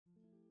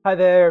Hi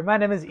there, my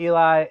name is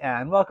Eli,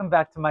 and welcome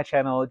back to my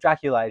channel,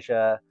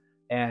 Draculija.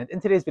 And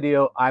in today's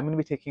video, I'm going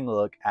to be taking a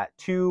look at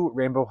two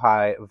Rainbow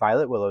High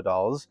Violet Willow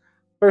dolls.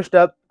 First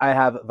up, I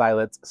have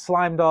Violet's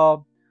slime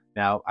doll.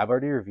 Now, I've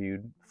already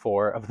reviewed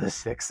 4 of the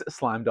 6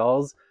 slime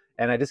dolls,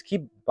 and I just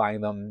keep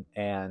buying them.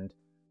 And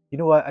you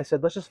know what? I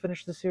said, let's just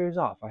finish the series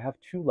off. I have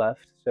 2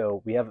 left,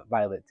 so we have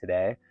Violet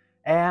today.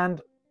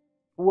 And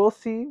we'll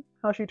see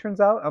how she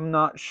turns out. I'm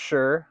not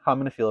sure how I'm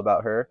going to feel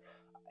about her.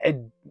 I,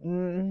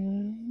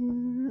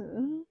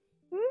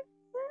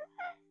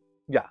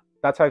 yeah,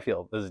 that's how I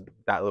feel. This is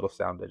that little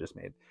sound I just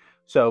made.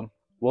 So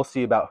we'll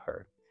see about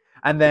her.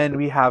 And then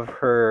we have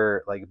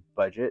her like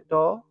budget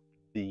doll,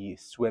 the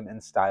Swim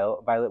and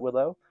Style Violet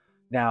Willow.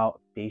 Now,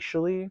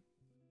 facially,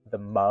 the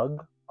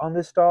mug on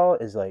this doll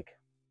is like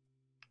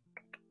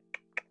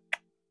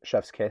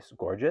chef's kiss,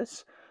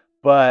 gorgeous.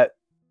 But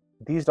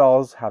these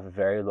dolls have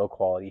very low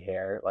quality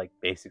hair, like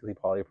basically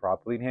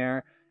polypropylene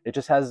hair. It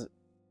just has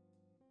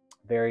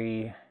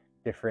very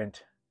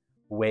different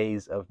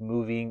ways of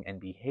moving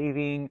and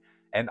behaving.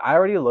 And I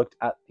already looked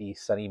at the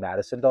Sunny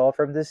Madison doll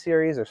from this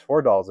series. There's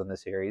 4 dolls in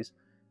this series.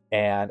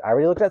 And I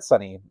already looked at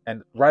Sunny.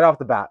 And right off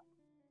the bat,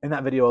 in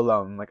that video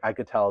alone, like I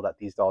could tell that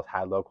these dolls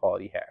had low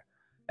quality hair.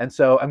 And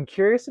so I'm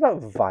curious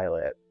about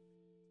Violet.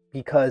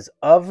 Because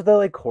of the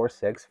like core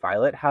 6,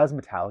 Violet has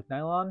metallic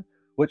nylon,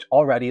 which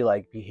already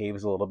like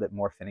behaves a little bit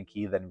more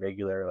finicky than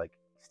regular like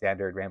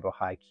standard Rainbow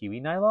High Kiwi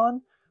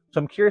nylon.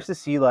 So I'm curious to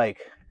see like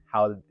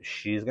how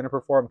she's going to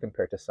perform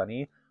compared to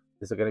Sunny.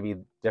 Is it going to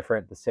be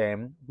different, the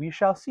same? We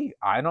shall see.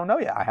 I don't know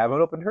yet. I haven't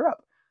opened her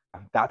up.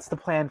 That's the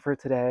plan for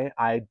today.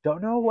 I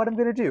don't know what I'm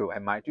going to do. I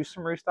might do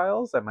some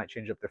restyles. I might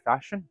change up their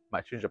fashion.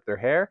 Might change up their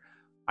hair.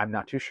 I'm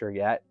not too sure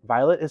yet.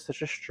 Violet is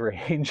such a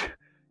strange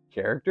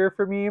character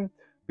for me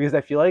because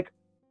I feel like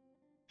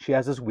she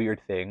has this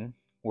weird thing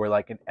where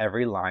like in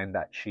every line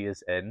that she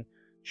is in,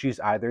 she's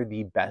either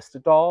the best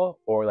doll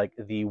or like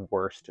the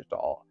worst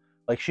doll.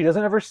 Like she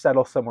doesn't ever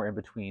settle somewhere in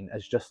between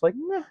as just like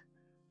meh.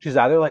 She's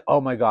either like,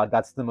 oh my god,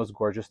 that's the most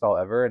gorgeous doll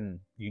ever and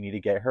you need to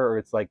get her, or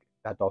it's like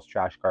that doll's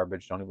trash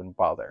garbage, don't even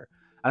bother.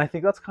 And I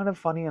think that's kind of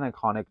funny and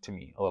iconic to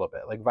me a little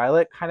bit. Like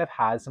Violet kind of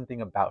has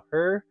something about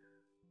her,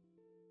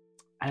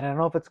 and I don't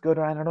know if it's good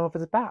or I don't know if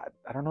it's bad.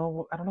 I don't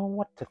know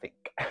what to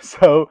think.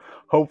 So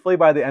hopefully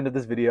by the end of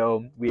this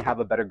video, we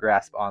have a better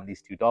grasp on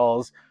these 2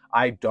 dolls.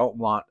 I don't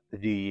want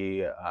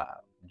the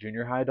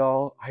junior high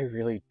doll. I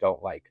really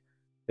don't like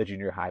the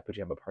junior high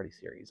pajama party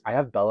series. I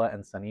have Bella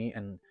and Sunny,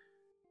 and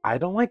I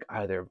don't like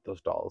either of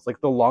those dolls. Like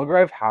the longer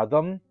I've had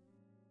them,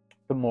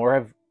 the more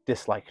I've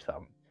disliked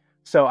them.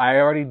 So I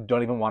already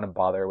don't even want to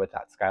bother with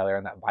that Skylar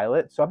and that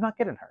Violet, so I'm not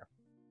getting her.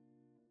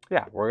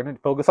 Yeah, we're going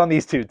to focus on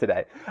these 2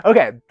 today.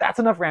 Okay, that's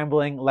enough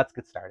rambling. Let's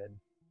get started.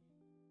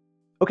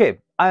 Okay,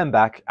 I am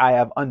back. I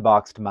have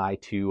unboxed my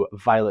 2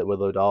 Violet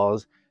Willow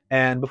dolls.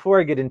 And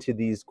before I get into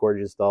these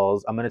gorgeous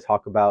dolls, I'm going to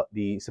talk about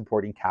the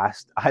supporting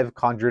cast I've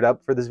conjured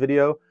up for this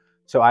video.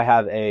 So I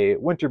have a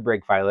Winter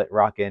Break Violet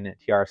rockin'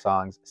 Tiara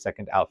Song's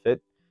second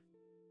outfit.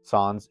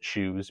 Sans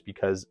shoes,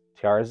 because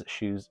Tiara's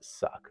shoes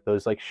suck.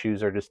 Those like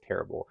shoes are just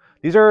terrible.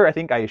 These are, I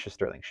think, Aisha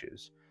Sterling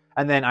shoes.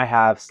 And then I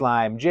have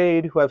Slime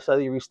Jade, who I've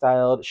slightly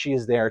restyled. She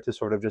is there to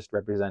sort of just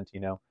represent,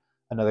 you know,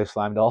 another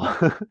slime doll.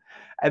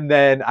 And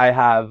then I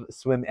have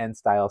Swim and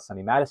Style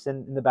Sunny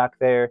Madison in the back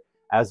there,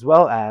 as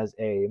well as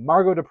a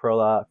Margot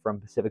DeProla from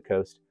Pacific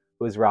Coast,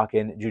 who is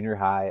rocking Junior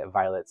High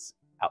Violet's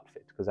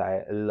outfit, because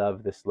I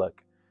love this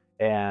look.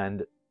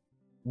 And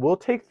we'll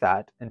take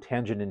that and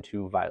tangent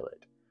into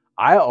Violet.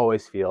 I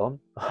always feel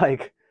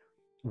like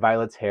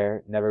Violet's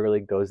hair never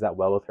really goes that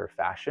well with her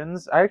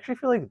fashions. I actually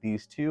feel like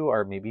these 2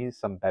 are maybe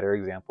some better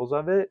examples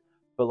of it.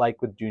 But like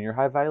with Junior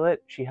High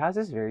Violet, she has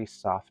this very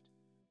soft,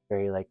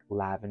 very like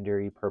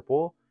lavendery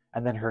purple.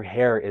 And then her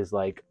hair is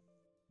like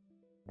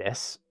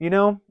this, you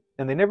know?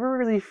 And they never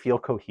really feel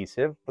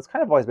cohesive. That's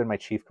kind of always been my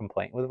chief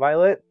complaint with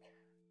Violet.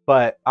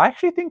 But I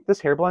actually think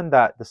this hair blend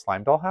that the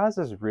slime doll has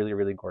is really,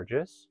 really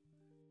gorgeous.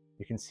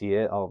 You can see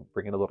it. I'll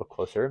bring it a little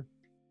closer.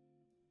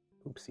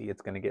 Oopsie,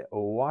 it's going to get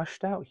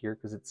washed out here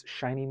because it's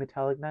shiny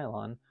metallic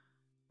nylon.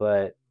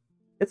 But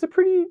it's a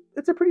pretty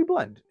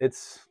blend.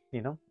 It's,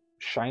 you know,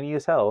 shiny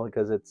as hell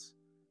because it's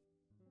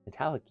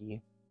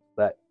metallic-y.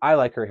 But I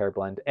like her hair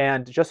blend.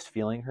 And just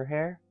feeling her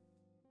hair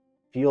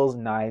feels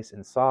nice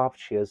and soft.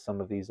 She has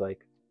some of these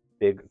like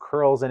big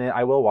curls in it.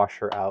 I will wash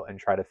her out and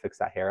try to fix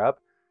that hair up.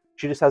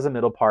 She just has a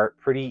middle part,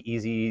 pretty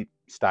easy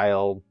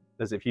style,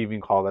 as if you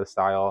even call that a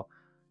style.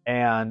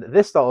 And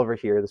this doll over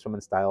here, this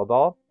Women's Style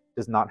doll,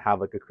 does not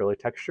have like a curly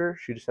texture.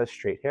 She just has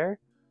straight hair.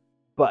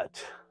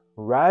 But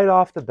right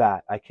off the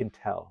bat, I can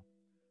tell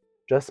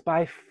just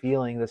by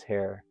feeling this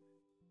hair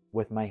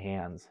with my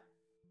hands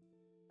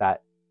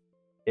that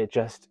it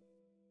just,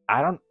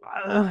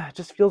 it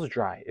just feels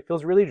dry. It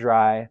feels really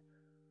dry,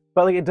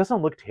 but like it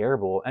doesn't look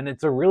terrible. And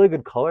it's a really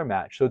good color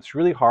match. So it's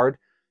really hard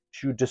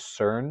to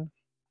discern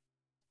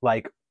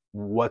like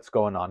what's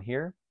going on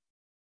here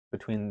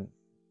between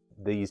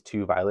these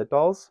 2 Violet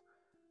dolls.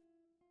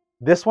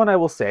 This one I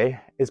will say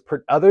is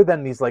other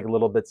than these like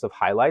little bits of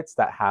highlights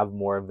that have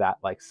more of that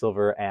like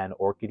silver and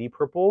orchidy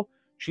purple,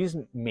 she's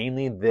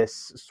mainly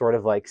this sort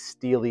of like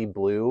steely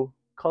blue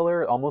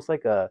color, almost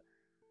like a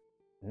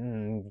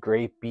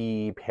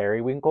grapey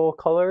periwinkle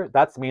color.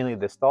 That's mainly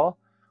this doll.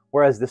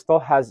 Whereas this doll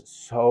has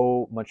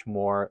so much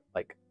more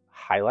like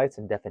highlights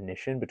and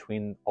definition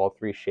between all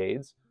three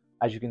shades.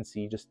 As you can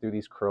see just through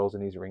these curls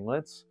and these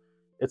ringlets,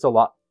 it's a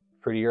lot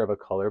prettier of a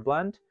color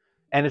blend.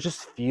 And it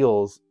just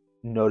feels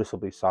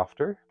noticeably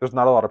softer. There's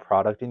not a lot of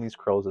product in these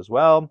curls as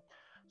well.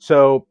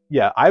 So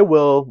yeah, I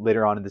will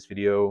later on in this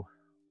video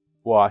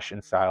wash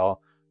and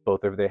style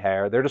both of their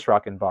hair. They're just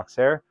rocking box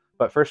hair.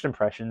 But first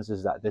impressions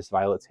is that this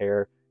Violet's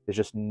hair is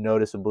just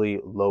noticeably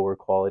lower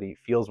quality,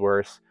 feels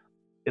worse.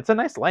 It's a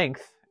nice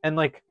length, and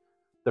like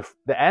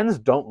the ends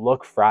don't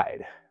look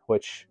fried,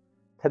 which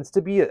tends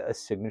to be a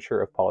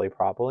signature of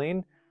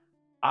polypropylene.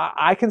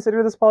 I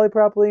consider this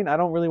polypropylene. I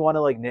don't really want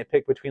to like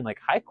nitpick between like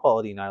high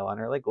quality nylon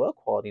or like low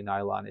quality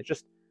nylon. It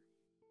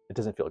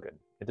doesn't feel good.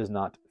 It does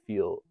not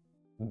feel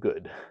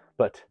good.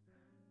 But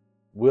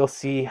we'll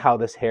see how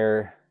this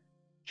hair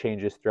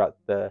changes throughout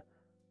the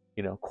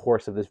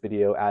course of this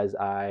video as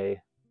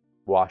I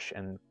wash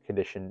and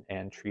condition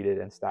and treat it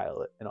and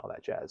style it and all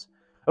that jazz.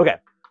 Okay,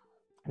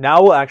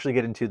 now we'll actually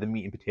get into the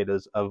meat and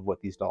potatoes of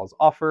what these dolls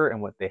offer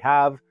and what they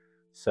have.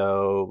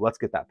 So let's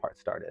get that part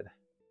started.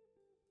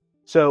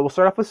 So we'll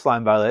start off with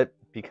Slime Violet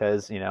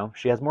because,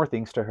 she has more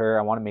things to her.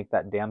 I want to make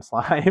that damn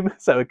slime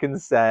so it can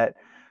set.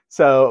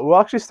 So we'll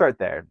actually start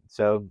there.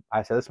 So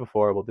I said this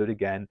before, we'll do it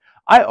again.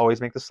 I always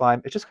make the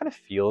slime. It just kind of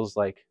feels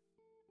like,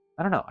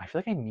 I don't know, I feel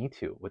like I need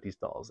to with these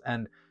dolls.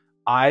 And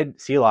I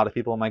see a lot of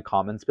people in my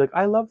comments be like,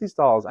 I love these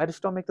dolls, I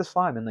just don't make the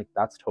slime. And like,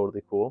 that's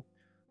totally cool.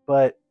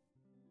 But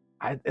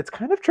it's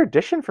kind of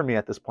tradition for me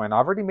at this point.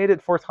 I've already made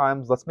it 4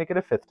 times. Let's make it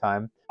a 5th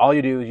time. All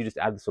you do is you just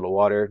add this little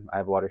water. I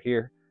have water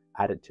here.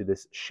 Add it to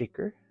this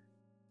shaker.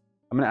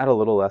 I'm going to add a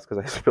little less because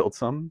I spilled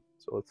some.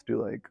 So let's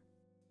do like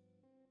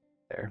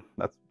there.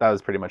 That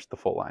was pretty much the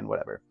full line,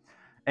 whatever.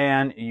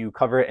 And you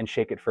cover it and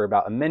shake it for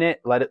about a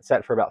minute. Let it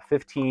set for about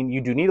 15.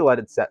 You do need to let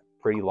it set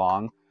pretty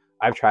long.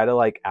 I've tried to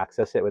like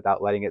access it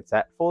without letting it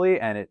set fully,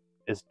 and it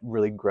is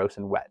really gross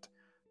and wet.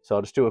 So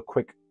I'll just do a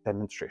quick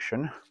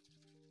demonstration.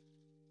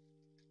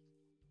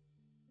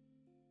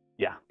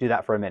 Yeah, do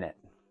that for a minute.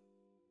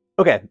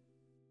 Okay,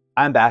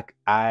 I'm back.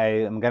 I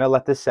am gonna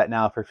let this set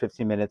now for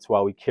 15 minutes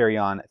while we carry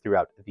on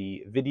throughout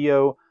the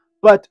video.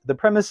 But the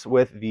premise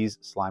with these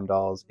slime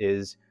dolls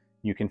is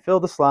you can fill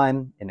the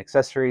slime in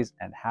accessories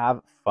and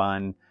have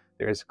fun.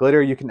 There's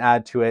glitter you can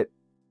add to it.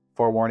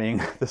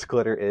 Forewarning, this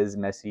glitter is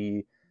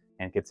messy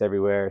and gets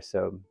everywhere,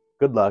 so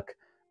good luck.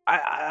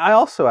 I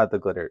also add the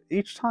glitter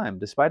each time,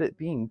 despite it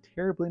being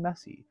terribly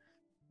messy.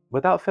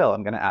 Without fail,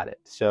 I'm going to add it.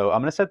 So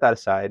I'm going to set that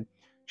aside.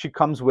 She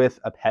comes with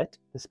a pet.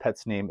 This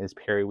pet's name is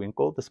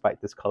Periwinkle,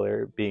 despite this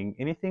color being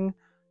anything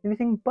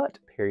but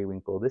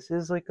periwinkle. This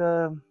is like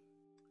a,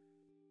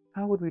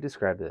 how would we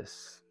describe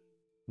this?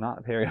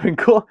 Not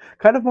periwinkle,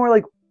 kind of more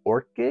like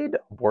orchid,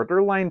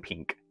 borderline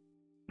pink.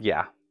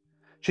 Yeah,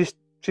 she's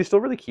still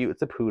really cute.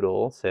 It's a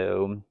poodle,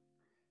 so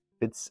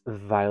it's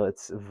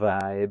Violet's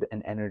vibe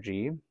and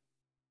energy.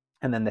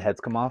 And then the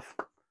heads come off.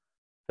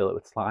 Fill it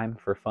with slime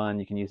for fun.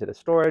 You can use it as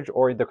storage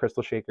or the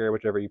crystal shaker,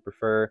 whichever you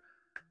prefer.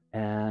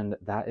 And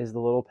that is the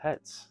little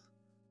pets.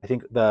 I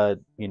think the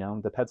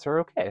pets are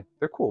okay.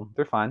 They're cool.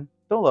 They're fine.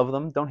 Don't love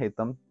them. Don't hate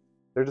them.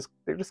 They're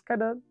just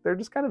kind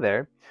of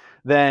there.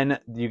 Then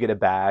you get a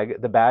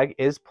bag. The bag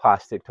is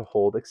plastic to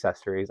hold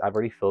accessories. I've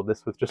already filled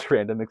this with just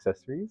random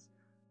accessories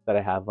that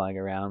I have lying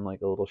around,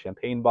 like a little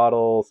champagne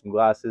bottle, some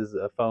glasses,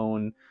 a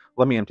phone.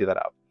 Let me empty that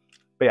out.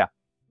 But yeah,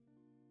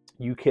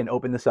 you can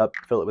open this up,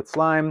 fill it with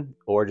slime,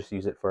 or just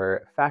use it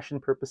for fashion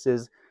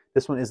purposes.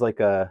 This one is like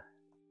a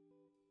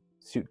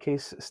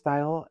suitcase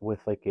style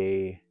with like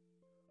a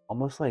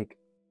almost like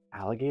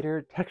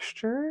alligator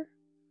texture.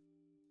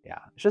 Yeah,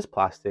 it's just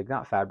plastic,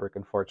 not fabric,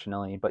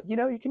 unfortunately. But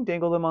you can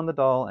dangle them on the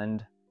doll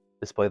and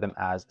display them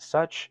as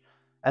such.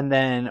 And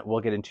then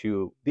we'll get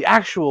into the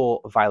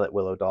actual Violet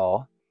Willow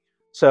doll.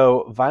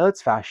 So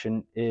Violet's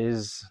fashion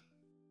is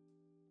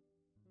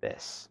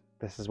this.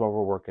 This is what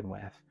we're working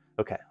with.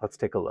 Okay, let's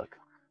take a look.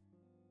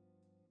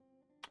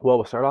 Well,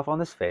 we'll start off on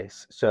this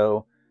face.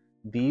 So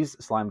these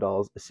slime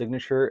dolls, a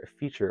signature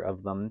feature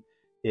of them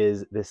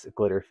is this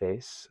glitter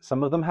face.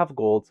 Some of them have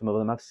gold, some of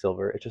them have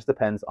silver. It just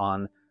depends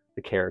on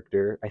the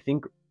character. I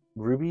think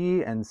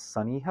Ruby and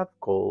Sunny have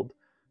gold.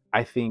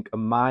 I think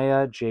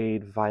Maya,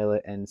 Jade,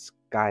 Violet, and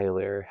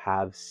Skylar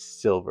have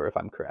silver, if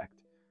I'm correct.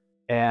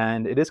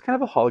 And it is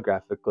kind of a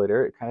holographic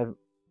glitter. It kind of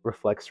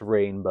reflects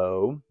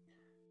rainbow.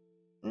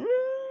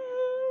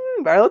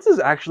 Violet's is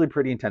actually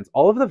pretty intense.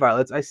 All of the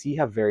Violets I see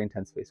have very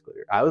intense face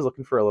glitter. I was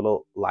looking for a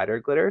little lighter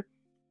glitter.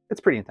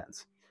 It's pretty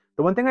intense.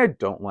 The one thing I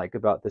don't like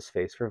about this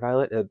face for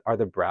Violet are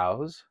the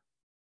brows.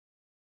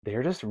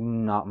 They're just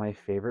not my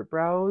favorite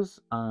brows.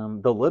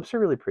 The lips are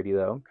really pretty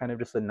though. Kind of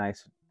just a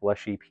nice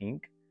blushy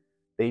pink.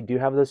 They do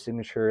have those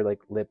signature like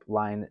lip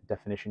line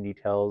definition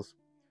details.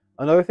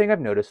 Another thing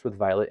I've noticed with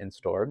Violet in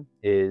store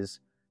is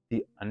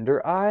the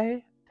under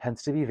eye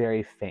tends to be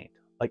very faint.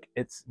 Like,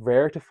 it's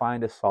rare to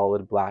find a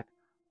solid black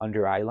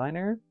under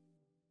eyeliner.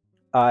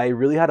 I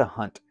really had to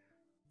hunt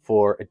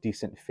for a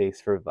decent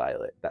face for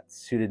Violet that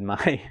suited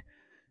my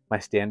my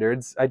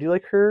standards. I do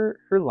like her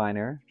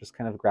liner, just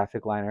kind of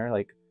graphic liner,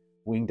 like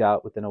winged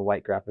out within a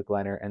white graphic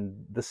liner, and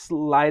the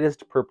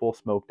slightest purple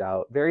smoked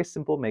out. Very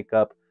simple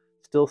makeup,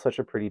 still such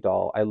a pretty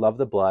doll. I love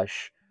the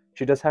blush.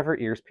 She does have her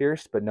ears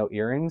pierced, but no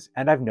earrings.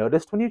 And I've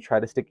noticed when you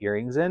try to stick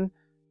earrings in,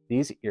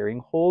 these earring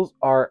holes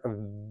are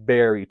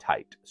very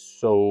tight.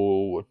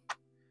 So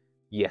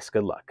yes,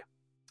 good luck.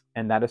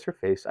 And that is her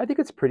face. I think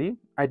it's pretty.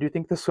 I do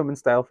think the swim and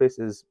style face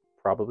is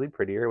probably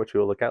prettier, which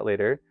we will look at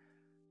later.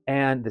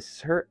 And this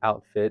is her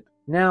outfit.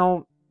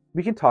 Now,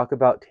 we can talk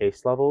about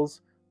taste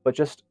levels, but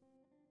just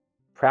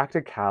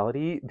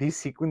practicality, these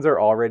sequins are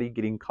already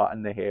getting caught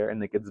in the hair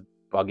and like it's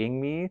bugging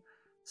me.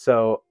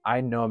 So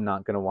I know I'm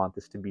not going to want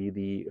this to be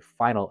the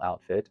final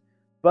outfit.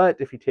 But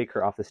if you take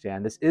her off the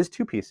stand, this is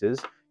two pieces.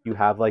 You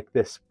have like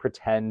this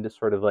pretend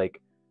sort of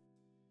like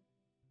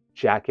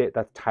jacket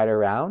that's tied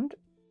around.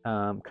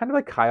 Kind of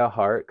like Kaya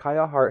Hart.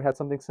 Kaya Hart had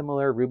something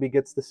similar. Ruby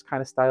gets this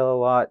kind of style a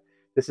lot.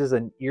 This is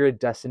an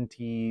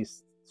iridescent-y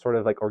sort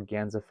of like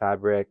organza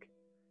fabric.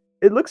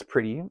 It looks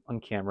pretty on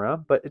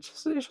camera, but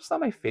it's just not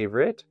my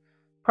favorite.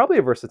 Probably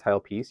a versatile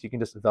piece. You can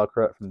just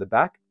Velcro it from the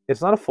back.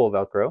 It's not a full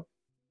Velcro,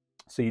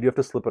 so you do have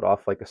to slip it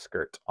off like a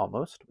skirt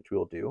almost, which we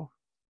will do.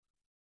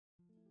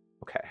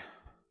 Okay.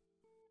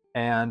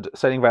 And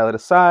setting Violet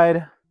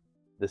aside,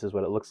 this is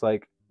what it looks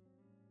like.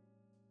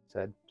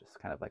 Said just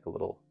kind of like a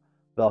little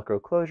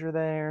Velcro closure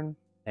there,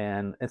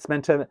 and it's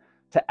meant to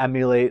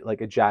emulate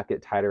like a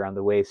jacket tied around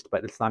the waist,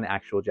 but it's not an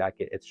actual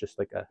jacket. It's just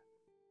like a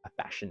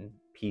fashion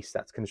piece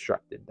that's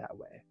constructed that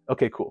way.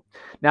 Okay, cool.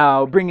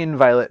 Now bring in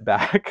Violet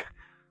back.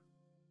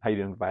 How you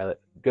doing,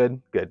 Violet?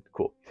 Good, good,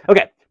 cool.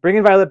 Okay,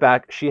 bringing Violet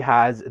back. She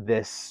has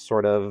this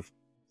sort of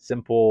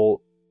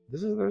simple.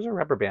 There's a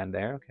rubber band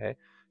there. Okay,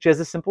 she has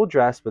a simple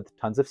dress with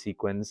tons of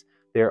sequins.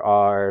 There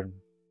are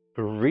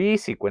 3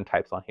 sequin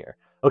types on here.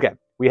 Okay,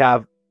 we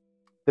have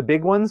the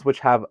big ones, which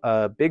have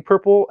a big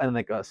purple and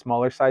like a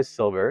smaller size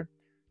silver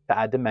to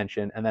add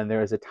dimension. And then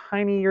there is a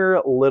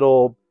tinier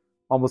little,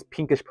 almost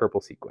pinkish purple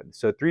sequin.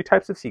 So 3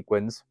 types of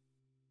sequins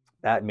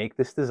that make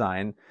this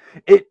design.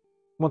 It,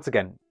 once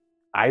again,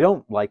 I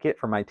don't like it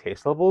for my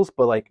taste levels,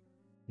 but like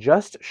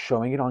just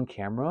showing it on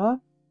camera,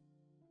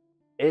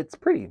 it's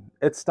pretty.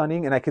 It's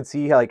stunning. And I could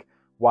see like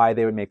why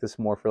they would make this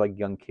more for like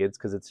young kids,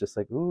 because it's just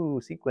like, ooh,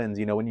 sequins.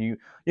 You know, when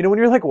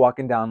you're like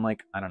walking down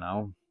like, I don't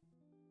know,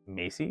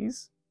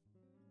 Macy's.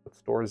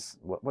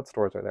 What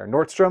stores are there?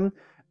 Nordstrom,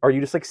 or you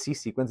just like see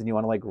sequins and you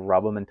want to like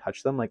rub them and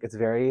touch them. Like, it's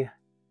very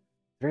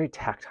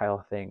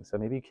tactile thing. So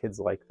maybe kids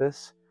like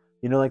this.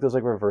 You know, like those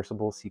like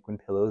reversible sequin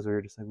pillows where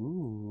you're just like,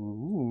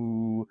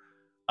 ooh.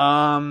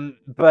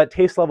 But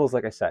taste levels,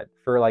 like I said,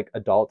 for like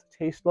adult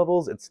taste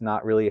levels, it's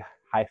not really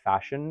high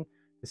fashion.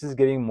 This is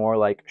getting more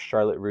like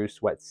Charlotte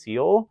Russe Wet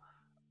Seal,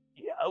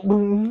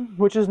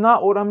 which is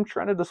not what I'm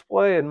trying to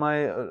display in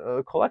my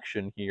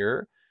collection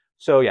here.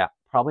 So yeah,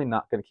 probably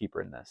not going to keep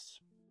her in this.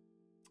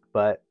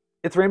 But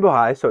it's Rainbow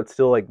High, so it's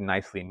still like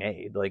nicely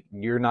made. Like,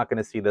 you're not going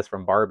to see this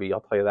from Barbie, I'll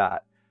tell you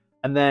that.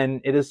 And then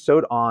it is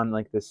sewed on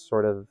like this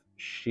sort of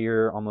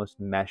sheer,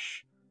 almost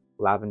mesh,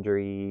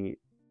 lavendery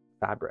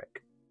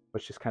fabric,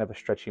 which is kind of a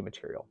stretchy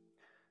material.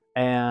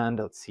 And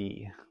let's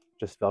see,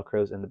 just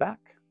Velcros in the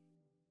back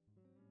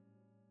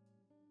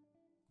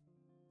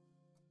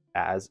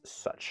as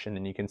such, and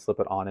then you can slip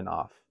it on and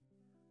off.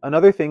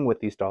 Another thing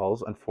with these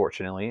dolls,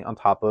 unfortunately, on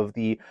top of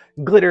the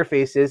glitter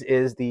faces,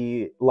 is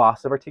the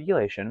loss of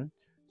articulation.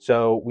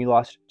 So we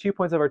lost 2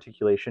 points of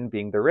articulation,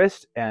 being the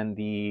wrist and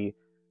the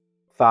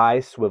thigh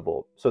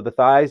swivel. So the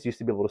thighs used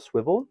to be able to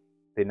swivel.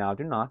 They now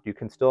do not. You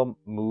can still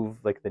move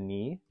like the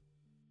knee,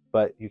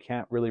 but you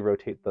can't really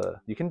rotate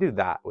you can do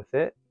that with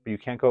it, but you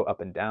can't go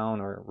up and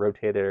down or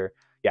rotate it, or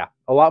yeah,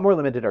 a lot more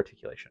limited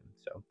articulation.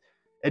 So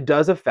it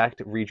does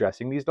affect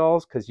redressing these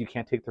dolls because you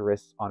can't take the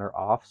wrists on or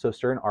off. So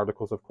certain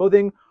articles of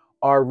clothing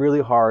are really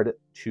hard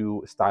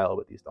to style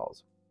with these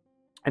dolls.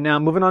 And now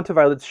moving on to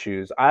Violet's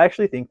shoes. I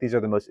actually think these are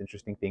the most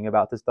interesting thing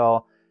about this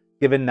doll,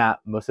 given that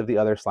most of the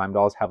other slime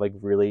dolls have like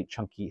really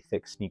chunky,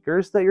 thick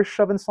sneakers that you're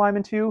shoving slime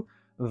into.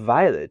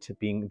 Violet,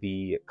 being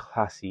the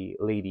classy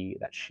lady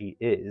that she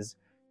is,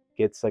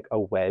 gets like a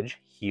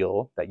wedge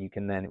heel that you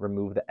can then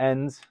remove the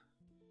ends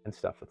and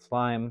stuff with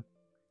slime.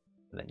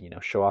 And then, you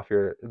know, show off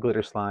your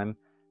glitter slime,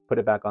 put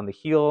it back on the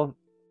heel.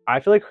 I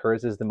feel like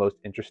hers is the most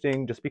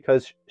interesting just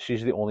because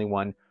she's the only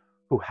one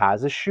who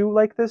has a shoe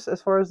like this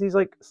as far as these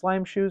like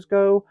slime shoes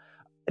go.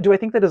 Do I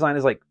think the design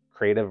is like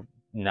creative?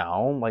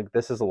 No, like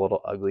this is a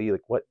little ugly.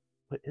 Like what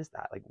is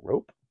that? Like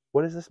rope?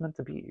 What is this meant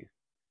to be?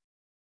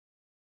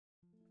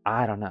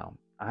 I don't know.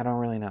 I don't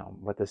really know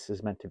what this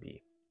is meant to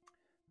be.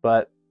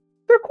 But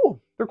they're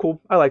cool. They're cool.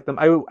 I like them.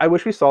 I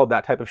wish we saw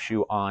that type of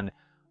shoe on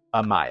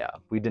Amaya.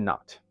 We did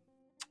not.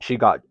 She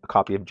got a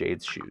copy of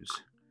Jade's shoes.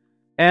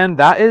 And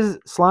that is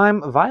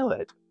Slime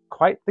Violet.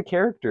 Quite the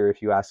character,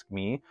 if you ask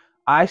me.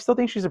 I still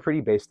think she's a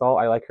pretty base doll.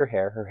 I like her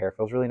hair. Her hair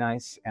feels really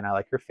nice, and I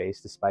like her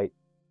face despite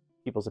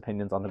people's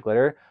opinions on the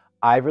glitter.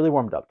 I've really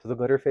warmed up to the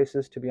glitter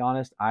faces, to be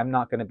honest. I'm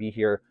not going to be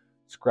here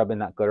scrubbing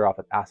that glitter off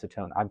with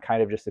acetone. I've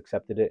kind of just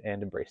accepted it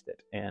and embraced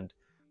it. And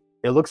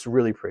it looks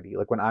really pretty.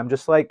 Like when I'm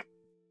just like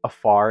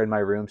afar in my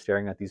room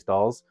staring at these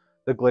dolls,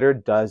 the glitter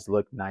does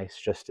look nice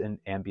just in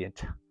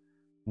ambient,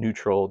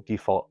 neutral,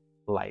 default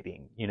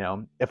lighting, you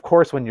know? Of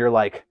course, when you're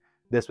like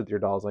this with your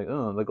dolls, like,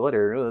 oh, the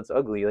glitter, oh, it's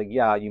ugly. Like,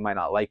 yeah, you might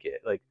not like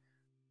it. Like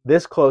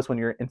this close when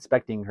you're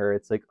inspecting her,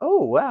 it's like,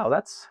 oh, wow,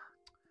 that's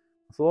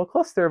a little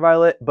close there,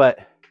 Violet. But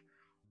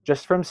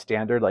just from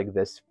standard like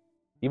this,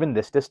 even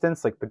this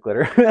distance, like the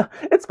glitter,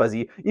 it's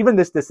fuzzy. Even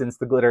this distance,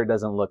 the glitter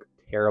doesn't look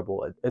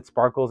terrible. It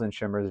sparkles and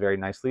shimmers very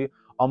nicely,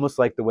 almost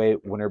like the way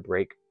Winter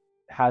Break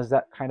has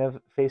that kind of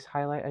face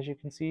highlight, as you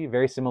can see.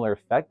 Very similar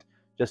effect,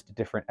 just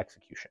different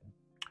execution.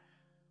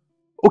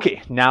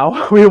 Okay,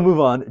 now we'll move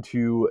on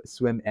to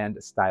Swim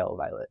and Style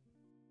Violet.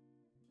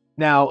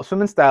 Now,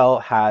 Swim and Style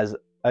has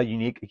a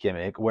unique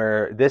gimmick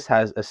where this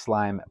has a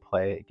slime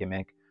play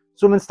gimmick.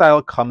 Swim and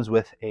Style comes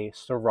with a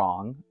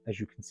sarong, as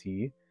you can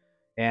see,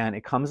 and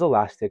it comes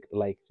elastic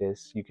like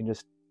this. You can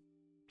just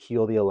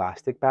peel the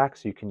elastic back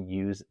so you can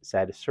use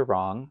said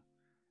sarong,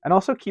 and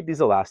also keep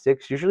these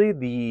elastics. Usually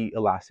the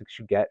elastics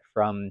you get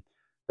from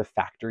the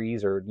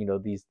factories or, you know,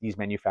 these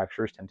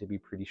manufacturers tend to be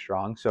pretty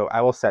strong. So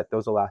I will set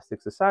those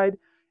elastics aside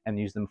and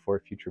use them for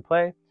future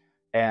play.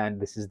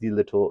 And this is the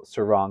little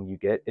sarong you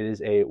get. It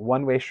is a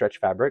one-way stretch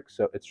fabric,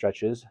 so it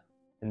stretches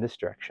in this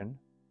direction.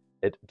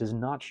 It does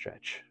not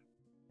stretch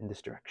in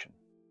this direction,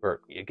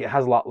 or it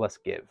has a lot less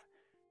give.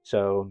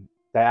 So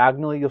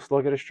diagonally you'll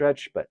still get a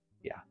stretch, but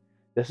yeah,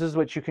 this is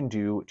what you can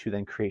do to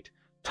then create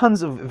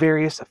tons of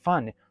various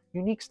fun,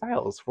 unique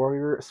styles for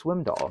your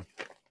swim doll.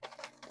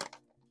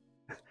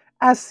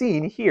 As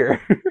seen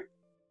here.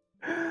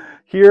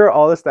 Here are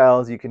all the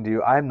styles you can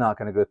do. I'm not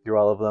going to go through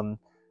all of them.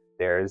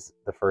 There's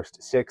the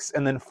first 6,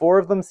 and then 4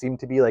 of them seem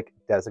to be like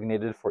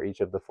designated for each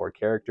of the 4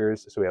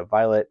 characters. So we have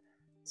Violet,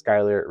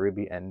 Skylar,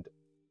 Ruby, and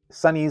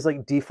Sunny's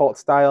like default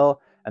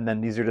style, and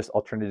then these are just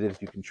alternatives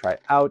you can try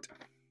out.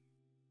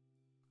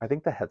 I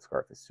think the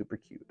headscarf is super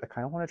cute. I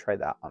kind of want to try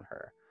that on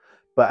her,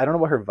 but I don't know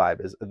what her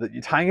vibe is.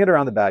 Tying it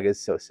around the bag is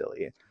so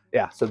silly.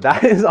 Yeah, so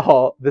that is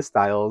all the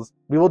styles.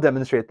 We will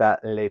demonstrate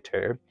that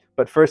later,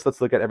 but first let's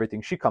look at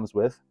everything she comes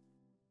with.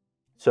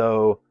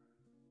 So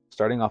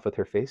starting off with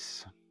her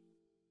face,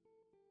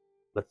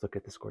 let's look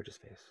at this gorgeous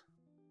face.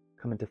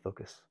 Come into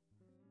focus.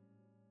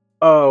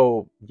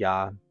 Oh,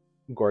 yeah,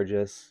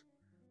 gorgeous.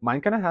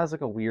 Mine kind of has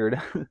like a weird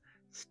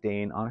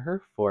stain on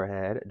her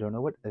forehead. Don't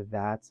know what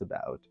that's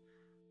about,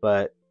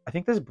 but I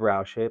think this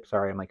brow shape,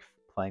 sorry, I'm like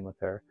playing with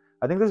her.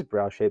 I think this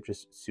brow shape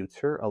just suits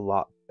her a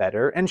lot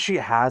better. And she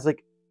has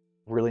like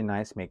really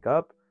nice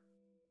makeup,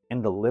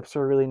 and the lips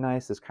are really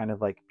nice. This kind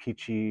of like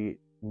peachy,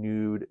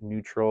 nude,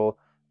 neutral,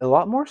 a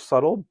lot more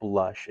subtle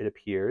blush, it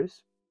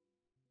appears.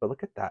 But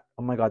look at that.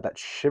 Oh my God, that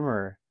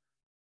shimmer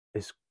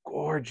is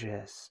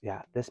gorgeous.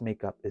 Yeah, this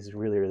makeup is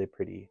really, really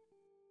pretty.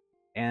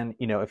 And,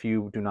 you know, if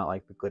you do not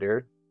like the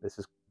glitter, this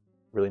is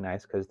really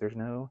nice because there's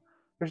no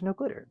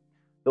glitter.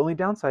 The only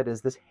downside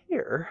is this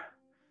hair.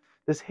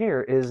 This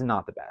hair is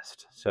not the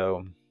best.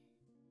 So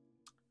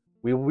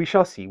we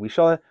shall see. We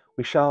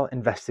shall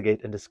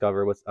investigate and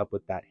discover what's up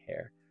with that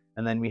hair.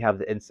 And then we have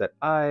the inset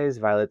eyes.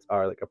 Violets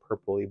are like a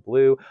purpley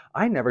blue.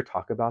 I never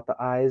talk about the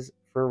eyes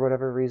for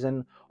whatever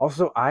reason.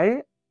 Also,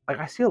 I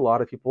see a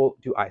lot of people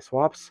do eye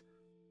swaps.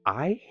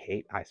 I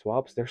hate eye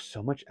swaps. There's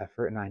so much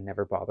effort and I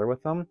never bother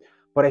with them.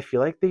 But I feel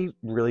like they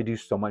really do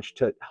so much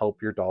to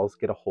help your dolls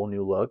get a whole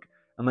new look.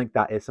 And like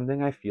that is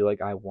something I feel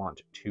like I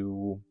want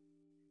to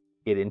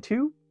get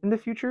into in the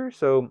future.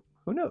 So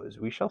who knows?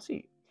 We shall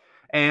see.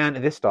 And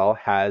this doll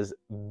has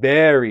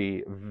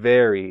very,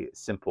 very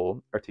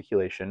simple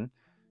articulation.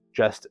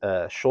 Just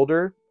a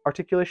shoulder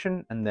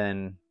articulation, and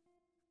then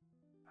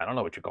I don't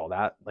know what you call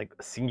that, like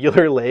a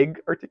singular leg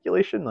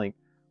articulation. Like,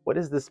 what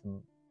is this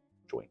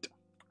joint?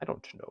 I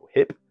don't know.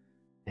 Hip.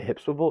 The hip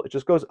swivel. It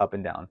just goes up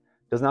and down.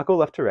 Does not go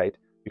left to right.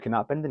 You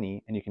cannot bend the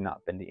knee, and you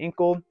cannot bend the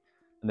ankle.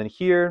 And then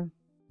here,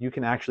 you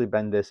can actually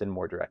bend this in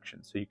more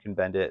directions. So you can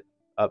bend it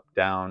up,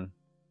 down,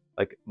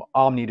 like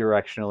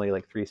omnidirectionally,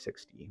 like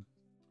 360.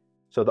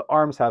 So the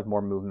arms have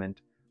more movement.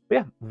 But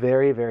yeah,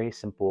 very, very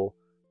simple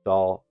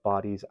doll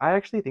bodies. I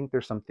actually think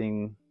there's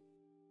something,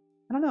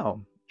 I don't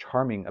know,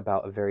 charming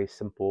about a very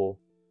simple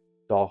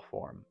doll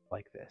form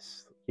like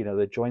this. You know,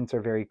 the joints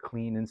are very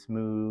clean and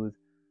smooth.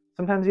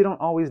 Sometimes you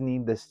don't always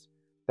need this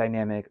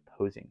dynamic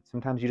posing.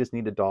 Sometimes you just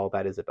need a doll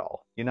that is a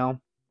doll. You know,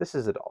 this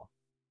is a doll.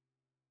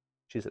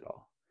 She's a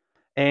doll.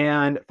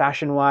 And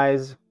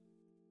fashion-wise,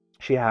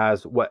 she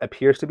has what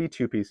appears to be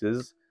 2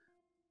 pieces.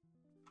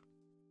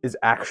 Is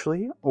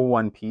actually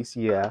 1 piece.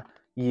 Yeah,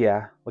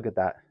 look at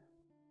that.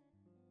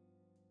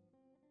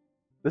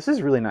 This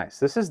is really nice.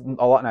 This is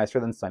a lot nicer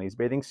than Sunny's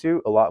bathing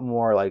suit. A lot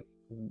more like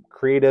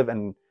creative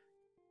and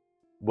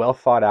well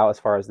thought out as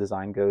far as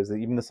design goes.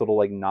 Even this little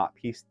like knot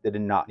piece that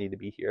did not need to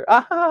be here.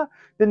 Aha!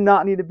 Did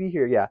not need to be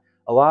here. Yeah,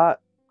 a lot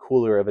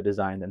cooler of a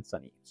design than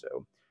Sunny.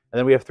 So And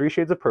then we have 3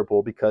 shades of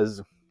purple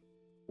because,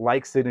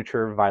 like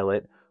signature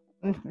Violet,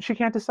 she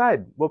can't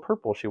decide what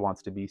purple she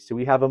wants to be. So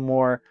we have a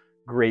more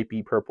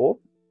grapey purple,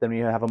 then we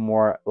have a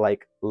more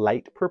like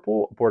light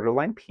purple,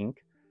 borderline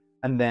pink,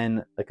 and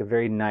then like a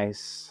very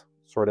nice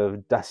sort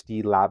of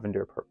dusty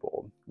lavender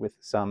purple with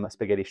some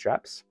spaghetti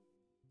straps.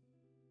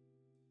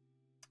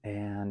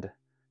 And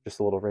just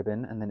a little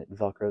ribbon, and then it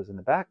velcros in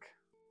the back.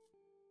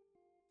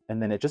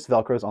 And then it just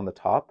velcros on the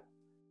top.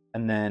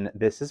 And then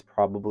this is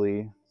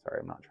probably,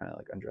 sorry, I'm not trying to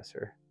like undress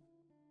her.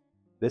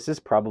 This is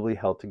probably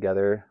held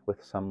together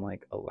with some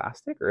like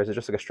elastic, or is it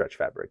just like a stretch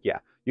fabric? Yeah,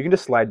 you can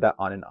just slide that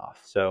on and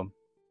off. So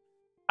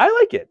I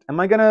like it. Am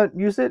I gonna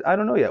use it? I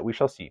don't know yet. We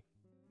shall see.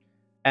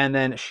 And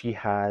then she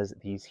has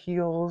these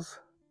heels.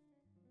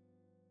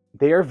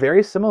 They are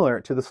very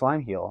similar to the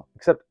slime heel,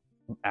 except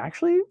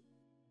actually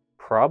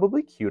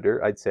probably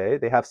cuter, I'd say.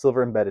 They have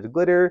silver embedded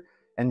glitter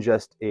and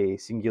just a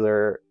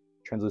singular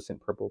translucent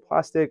purple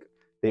plastic.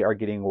 They are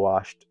getting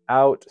washed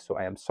out, so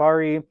I am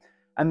sorry.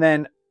 And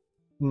then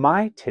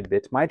my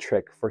tidbit, my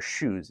trick for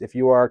shoes, if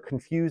you are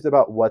confused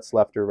about what's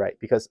left or right,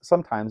 because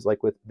sometimes,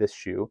 like with this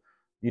shoe,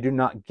 you do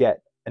not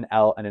get an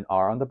L and an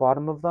R on the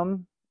bottom of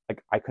them.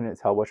 Like I couldn't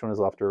tell which one is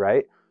left or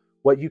right.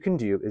 What you can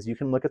do is you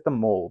can look at the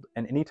mold,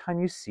 and anytime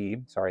you see,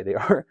 sorry, they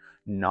are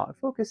not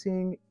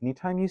focusing,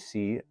 anytime you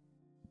see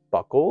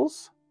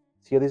buckles,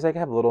 see how these like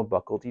have little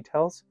buckle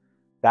details?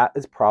 That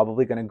is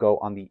probably going to go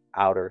on the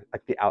outer,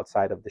 like the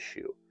outside of the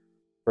shoe,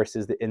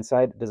 versus the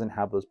inside doesn't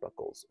have those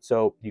buckles.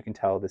 So you can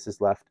tell this is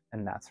left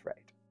and that's right.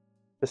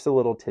 Just a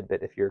little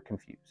tidbit if you're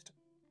confused.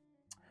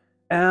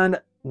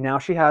 And now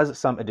she has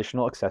some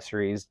additional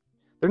accessories.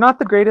 They're not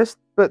the greatest,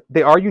 but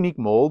they are unique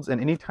molds. And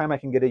anytime I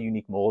can get a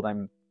unique mold,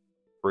 I'm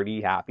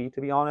pretty happy,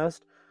 to be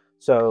honest.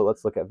 So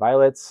let's look at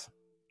Violet's.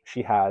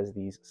 She has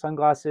these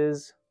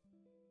sunglasses.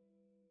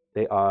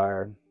 They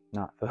are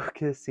not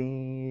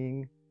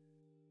focusing.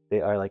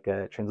 They are like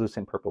a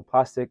translucent purple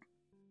plastic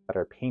that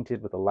are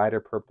painted with a lighter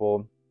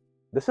purple.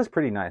 This is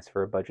pretty nice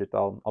for a budget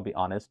doll, I'll be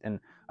honest. And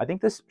I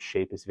think this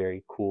shape is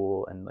very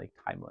cool and like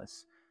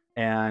timeless.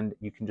 And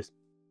you can just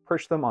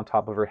perch them on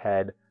top of her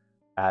head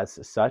as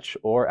such,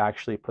 or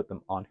actually put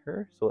them on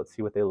her. So let's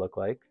see what they look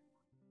like.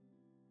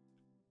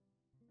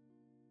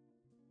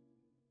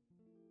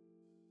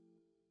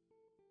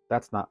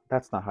 That's not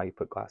how you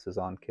put glasses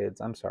on, kids.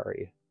 I'm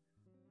sorry.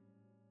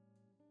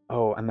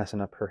 Oh, I'm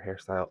messing up her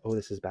hairstyle. Oh,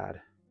 this is bad.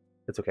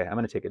 It's okay. I'm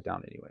going to take it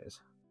down anyways.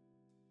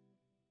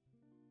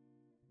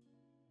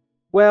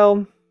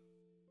 Well,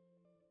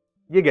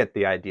 you get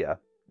the idea.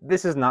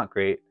 This is not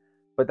great,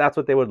 but that's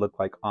what they would look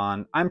like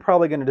on. I'm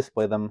probably going to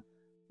display them,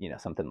 you know,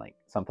 something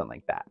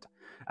like that.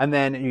 And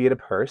then you get a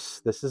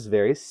purse. This is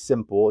very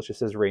simple. It just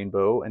says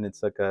rainbow, and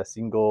it's like a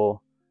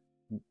single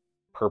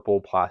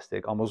purple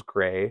plastic, almost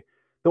gray.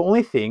 The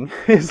only thing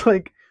is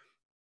like,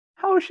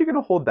 how is she going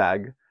to hold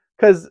bag?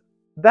 Because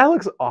that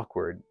looks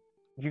awkward.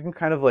 You can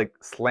kind of like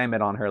slam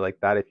it on her like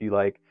that if you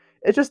like.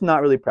 It's just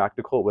not really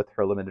practical with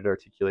her limited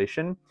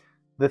articulation.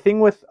 The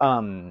thing with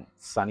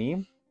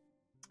Sunny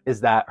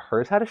is that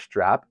hers had a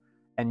strap,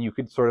 and you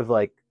could sort of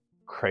like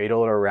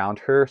cradle it around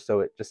her so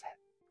it just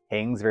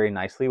hangs very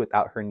nicely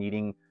without her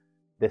needing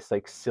this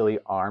like silly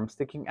arm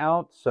sticking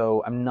out.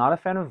 So I'm not a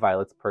fan of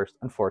Violet's purse,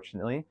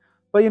 unfortunately.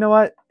 But you know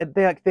what?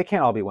 They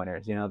can't all be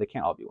winners, you know? They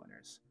can't all be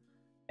winners.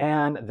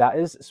 And that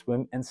is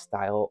Swim and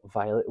Style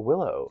Violet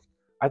Willow.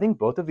 I think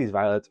both of these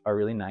Violets are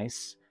really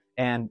nice.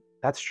 And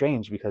that's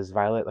strange because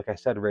Violet, like I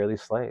said, rarely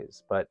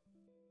slays. But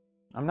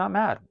I'm not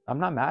mad. I'm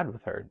not mad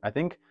with her. I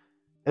think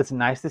it's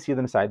nice to see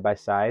them side by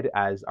side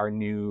as our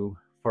new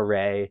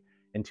foray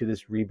into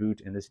this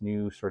reboot and this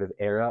new sort of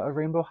era of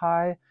Rainbow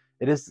High.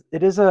 It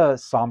is a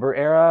somber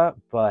era,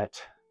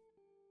 but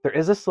there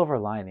is a silver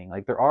lining.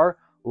 Like there are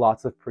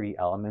lots of pretty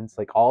elements.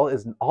 Like all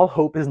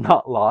hope is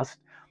not lost,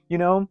 you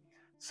know?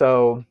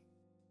 So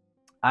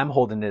I'm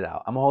holding it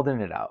out. I'm holding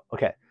it out.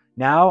 Okay,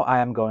 now I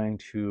am going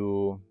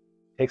to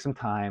take some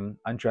time,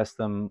 undress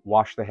them,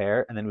 wash the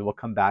hair, and then we will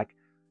come back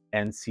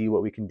and see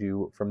what we can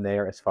do from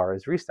there as far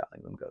as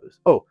restyling them goes.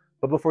 Oh,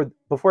 but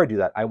before I do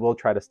that, I will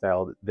try to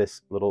style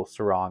this little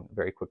sarong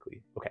very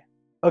quickly.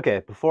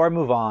 Okay, before I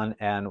move on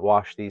and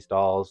wash these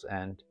dolls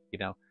and, you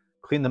know,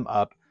 clean them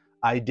up,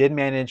 I did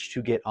manage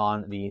to get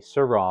on the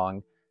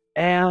sarong,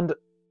 and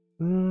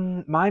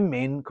my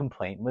main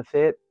complaint with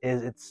it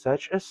is it's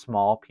such a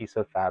small piece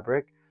of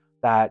fabric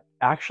that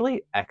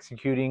actually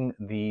executing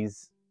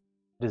these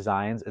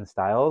designs and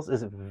styles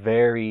is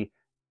very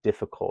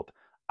difficult.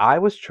 I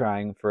was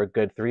trying for a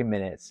good 3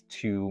 minutes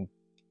to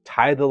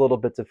tie the little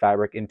bits of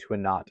fabric into a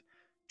knot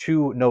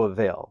to no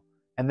avail.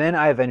 And then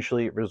I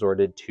eventually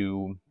resorted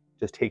to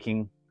just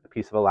taking a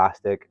piece of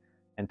elastic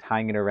and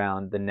tying it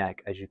around the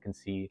neck, as you can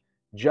see,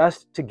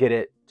 just to get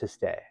it to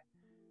stay.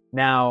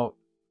 Now,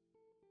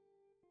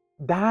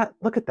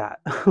 look at that.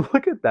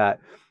 Look at that.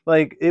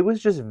 Like, it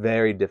was just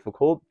very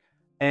difficult.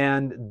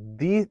 And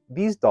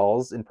these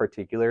dolls in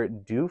particular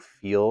do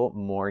feel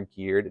more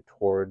geared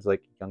towards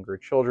like younger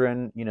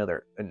children. You know,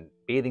 they're in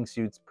bathing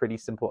suits, pretty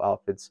simple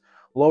outfits,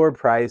 lower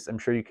price. I'm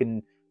sure you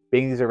can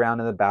bang these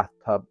around in the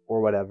bathtub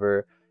or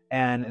whatever.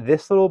 And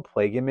this little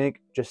play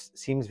gimmick just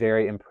seems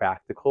very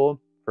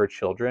impractical for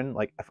children.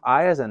 Like if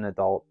I as an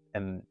adult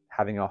am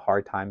having a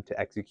hard time to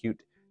execute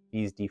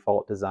these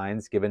default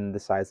designs given the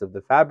size of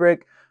the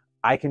fabric,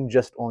 I can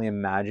just only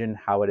imagine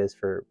how it is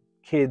for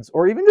kids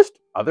or even just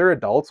other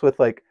adults with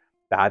like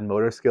bad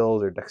motor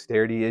skills or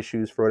dexterity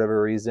issues for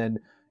whatever reason.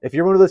 If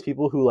you're one of those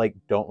people who like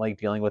don't like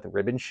dealing with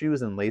ribbon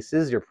shoes and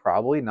laces, you're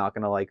probably not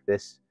going to like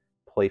this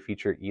play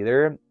feature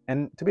either.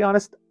 And to be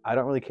honest, I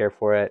don't really care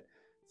for it.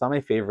 It's not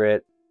my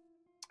favorite.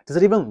 Does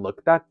it even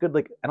look that good?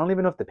 Like, I don't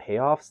even know if the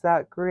payoff's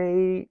that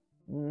great.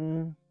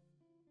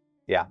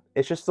 Yeah,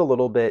 it's just a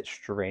little bit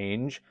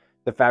strange.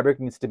 The fabric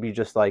needs to be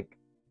just like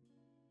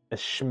a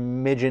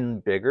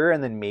smidgen bigger,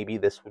 and then maybe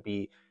this would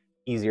be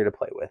easier to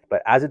play with.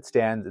 But as it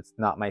stands, it's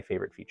not my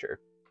favorite feature.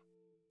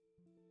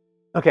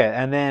 Okay,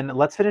 and then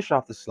let's finish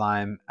off the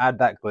slime, add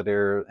that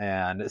glitter,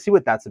 and see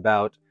what that's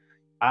about.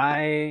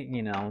 I,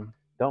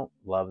 don't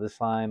love the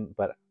slime,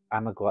 but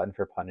I'm a glutton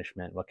for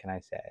punishment. What can I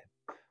say?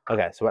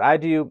 Okay, so what I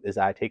do is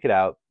I take it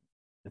out.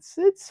 It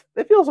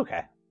feels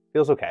okay.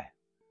 Feels okay.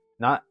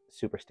 Not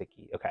super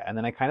sticky. Okay, and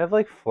then I kind of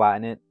like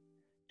flatten it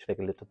to like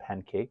a little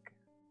pancake.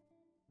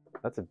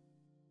 That's a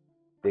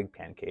big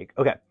pancake.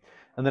 Okay,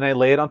 and then I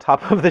lay it on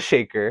top of the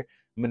shaker.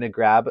 I'm gonna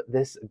grab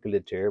this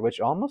glitter,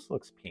 which almost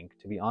looks pink,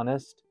 to be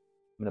honest.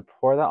 I'm gonna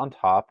pour that on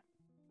top.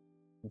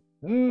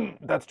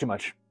 That's too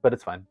much, but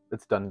it's fine.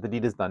 It's done. The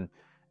deed is done.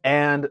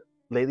 And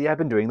lately I've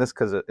been doing this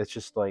because it's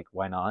just like,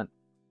 why not?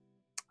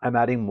 I'm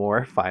adding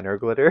more finer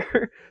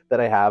glitter that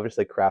I have, just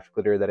like craft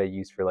glitter that I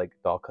use for like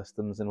doll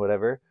customs and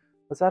whatever.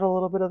 Let's add a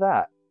little bit of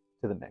that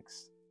to the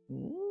mix.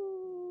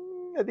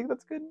 I think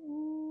that's good.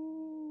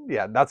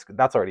 Yeah,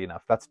 that's already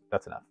enough. That's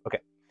enough. Okay.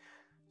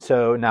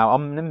 So now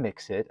I'm gonna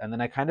mix it, and then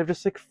I kind of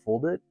just like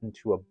fold it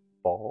into a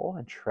ball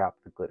and trap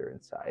the glitter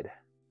inside.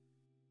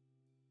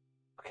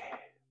 Okay.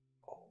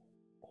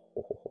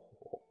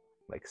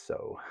 Like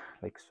so,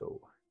 like so.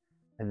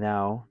 And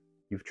now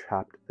you've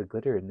trapped the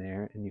glitter in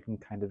there, and you can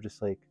kind of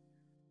just like,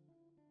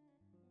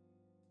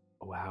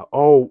 wow.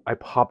 Oh, I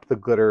popped the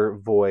glitter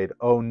void.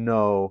 Oh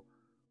no.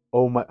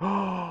 Oh my.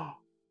 Oh,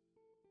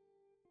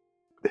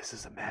 this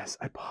is a mess.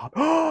 I popped.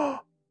 Oh,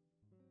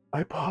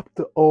 I popped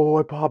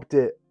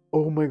it.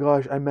 Oh my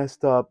gosh, I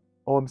messed up.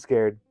 Oh, I'm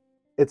scared.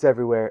 It's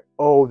everywhere.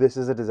 Oh, this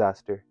is a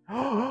disaster.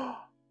 Oh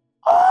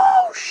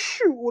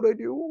shoot, what'd I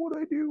do? What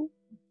would I do?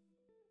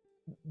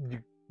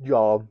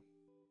 Y'all.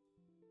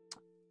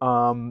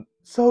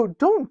 So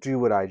don't do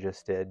what I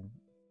just did.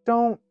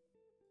 Don't.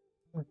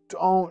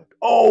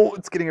 Oh,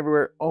 it's getting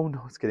everywhere. Oh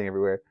no, it's getting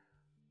everywhere.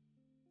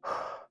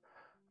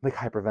 Like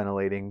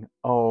hyperventilating.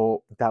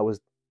 Oh, that was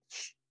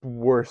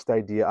worst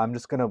idea. I'm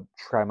just gonna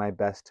try my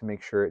best to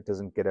make sure it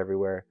doesn't get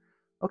everywhere.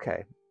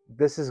 Okay,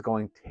 this is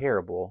going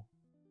terrible.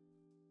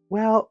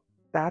 Well,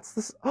 that's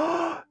this.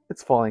 Oh,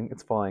 it's falling.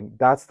 It's falling.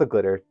 That's the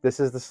glitter.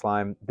 This is the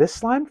slime. This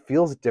slime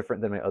feels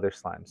different than my other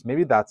slimes.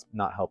 Maybe that's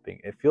not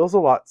helping. It feels a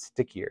lot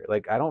stickier.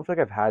 Like I don't feel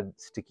like I've had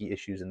sticky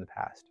issues in the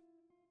past.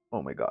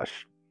 Oh my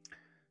gosh.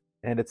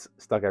 And it's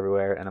stuck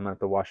everywhere, and I'm gonna have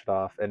to wash it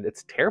off, and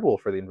it's terrible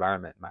for the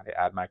environment. Might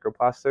I add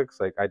microplastics?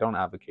 Like I don't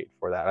advocate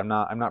for that. I'm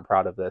not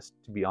proud of this,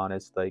 to be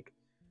honest. Like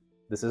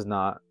this is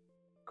not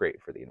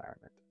great for the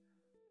environment.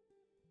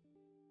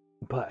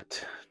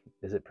 But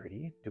is it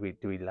pretty? Do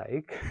we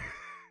like?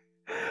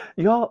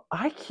 Y'all,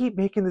 I keep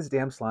making this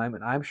damn slime,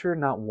 and I'm sure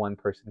not one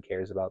person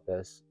cares about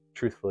this.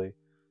 Truthfully,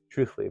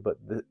 but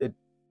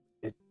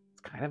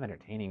it's kind of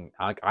entertaining.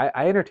 Like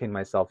I entertain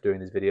myself doing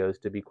these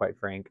videos, to be quite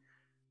frank.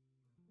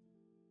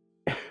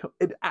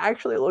 It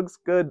actually looks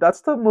good.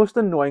 That's the most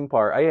annoying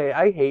part.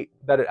 I hate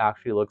that it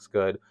actually looks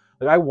good.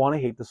 Like I want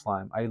to hate the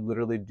slime. I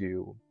literally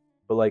do.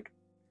 But like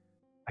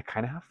I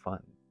kind of have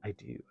fun. I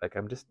do. Like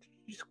I'm just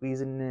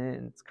squeezing it,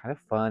 and it's kind of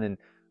fun. And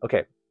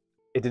okay,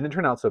 it didn't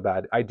turn out so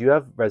bad. I do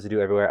have residue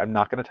everywhere. I'm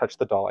not going to touch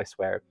the doll, I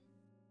swear.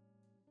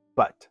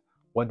 But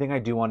one thing I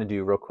do want to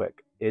do real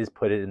quick is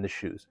put it in the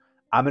shoes.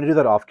 I'm going to do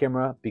that off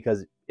camera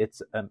because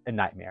it's a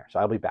nightmare. So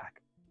I'll be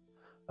back.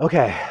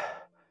 Okay.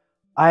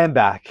 I am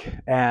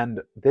back,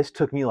 and this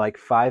took me like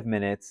 5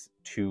 minutes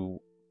to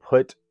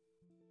put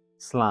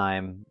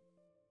slime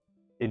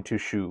into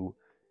shoe.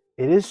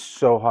 It is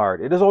so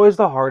hard. It is always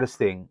the hardest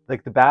thing.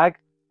 Like the bag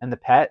and the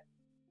pet,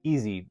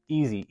 easy,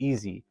 easy,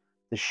 easy.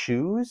 The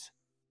shoes,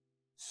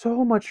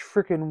 so much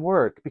freaking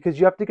work because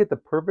you have to get the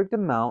perfect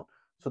amount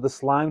so the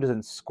slime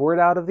doesn't squirt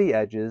out of the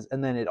edges,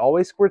 and then it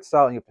always squirts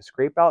out, and you have to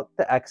scrape out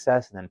the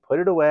excess and then put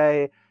it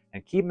away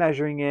and keep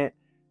measuring it.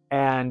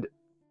 And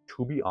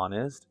to be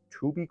honest,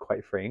 to be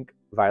quite frank,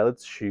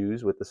 Violet's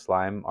shoes with the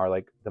slime are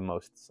like the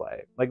most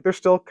slay. Like they're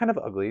still kind of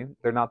ugly.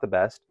 They're not the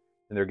best,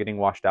 and they're getting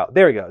washed out.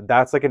 There we go.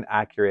 That's like an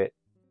accurate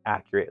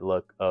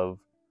look of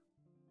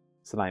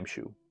slime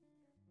shoe.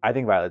 I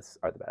think Violet's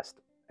are the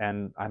best,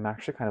 and I'm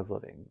actually kind of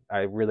living. I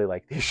really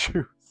like these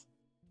shoes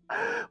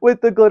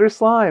with the glitter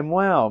slime.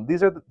 Wow,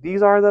 these are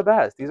the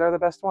best. These are the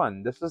best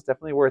one. This was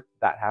definitely worth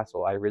that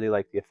hassle. I really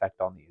like the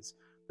effect on these.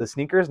 The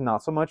sneakers,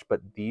 not so much, but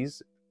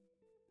these,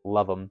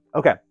 love them.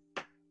 Okay.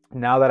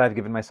 Now that I've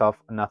given myself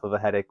enough of a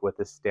headache with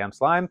this damn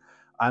slime,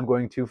 I'm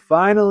going to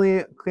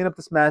finally clean up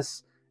this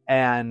mess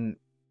and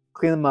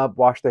clean them up,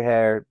 wash their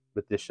hair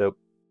with dish soap,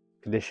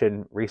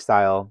 condition,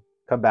 restyle,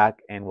 come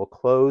back, and we'll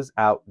close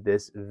out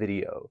this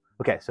video.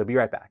 Okay, so be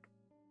right back.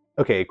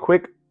 Okay,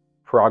 quick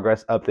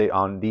progress update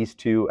on these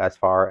two as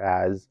far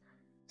as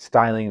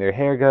styling their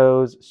hair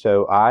goes.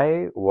 So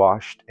I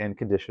washed and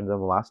conditioned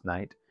them last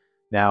night.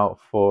 Now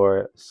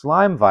for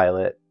Slime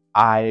Violet,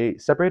 I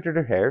separated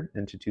her hair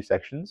into two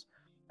sections,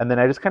 and then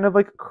I just kind of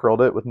like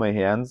curled it with my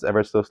hands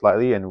ever so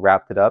slightly and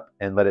wrapped it up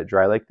and let it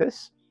dry like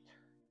this.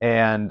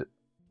 And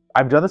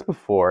I've done this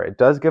before. It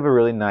does give a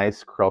really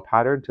nice curl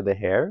pattern to the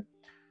hair.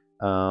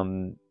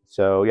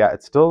 So yeah,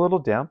 it's still a little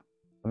damp.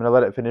 I'm gonna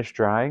let it finish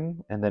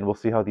drying, and then we'll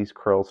see how these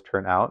curls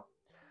turn out.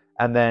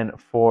 And then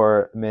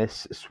for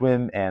Miss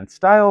Swim and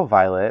Style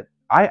Violet,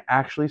 I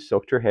actually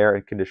soaked her hair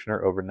in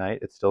conditioner overnight.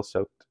 It's still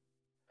soaked.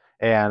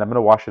 And I'm going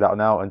to wash it out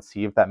now and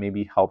see if that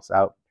maybe helps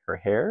out her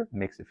hair,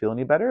 makes it feel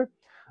any better.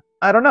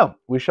 I don't know.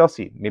 We shall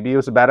see. Maybe it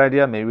was a bad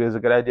idea. Maybe it was a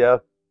good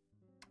idea.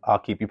 I'll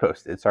keep you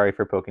posted. Sorry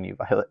for poking you,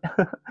 Violet.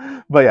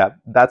 But yeah,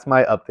 that's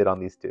my update on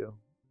these two.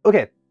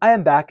 Okay, I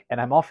am back and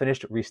I'm all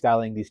finished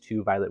restyling these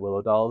two Violet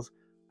Willow dolls.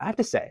 I have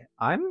to say,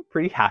 I'm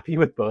pretty happy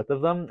with both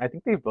of them. I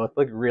think they both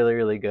look really,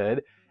 really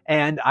good.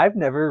 And I've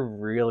never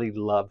really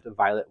loved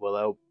Violet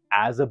Willow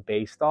as a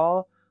base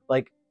doll.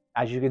 Like,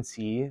 as you can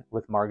see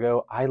with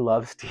Margot, I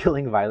love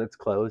stealing Violet's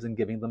clothes and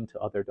giving them to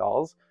other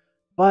dolls.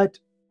 But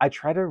I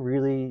try to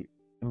really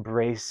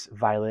embrace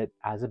Violet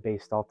as a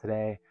base doll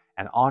today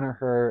and honor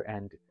her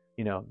and,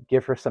 you know,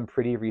 give her some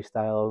pretty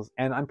restyles.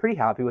 And I'm pretty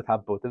happy with how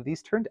both of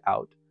these turned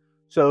out.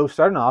 So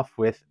starting off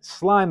with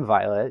Slime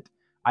Violet,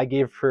 I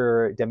gave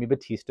her Demi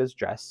Batista's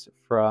dress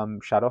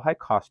from Shadow High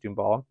Costume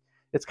Ball.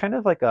 It's kind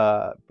of like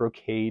a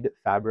brocade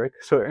fabric,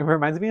 so it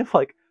reminds me of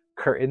like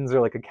curtains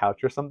or like a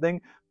couch or something,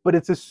 but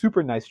it's a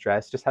super nice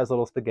dress, just has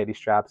little spaghetti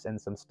straps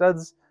and some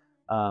studs,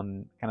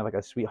 kind of like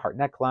a sweetheart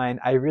neckline.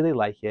 I really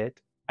like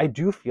it. I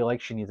do feel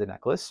like she needs a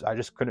necklace. I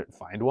just couldn't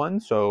find one,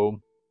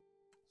 so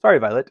sorry,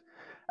 Violet.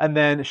 And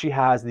then she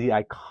has the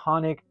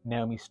iconic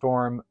Naomi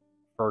Storm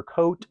fur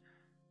coat.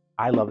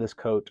 I love this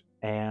coat,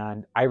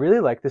 and I really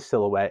like this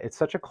silhouette. It's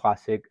such a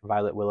classic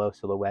Violet Willow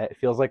silhouette. It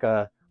feels like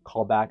a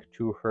callback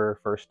to her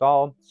first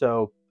doll,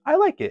 so I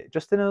like it,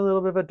 just in a little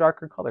bit of a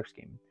darker color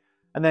scheme.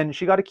 And then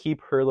she got to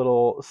keep her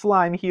little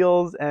slime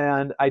heels,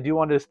 and I do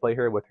want to display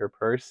her with her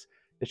purse.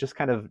 It's just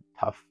kind of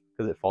tough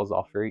because it falls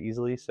off very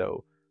easily,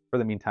 so for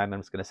the meantime,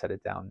 I'm just going to set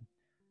it down.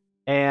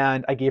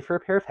 And I gave her a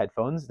pair of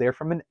headphones. They're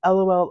from an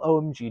LOL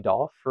OMG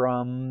doll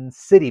from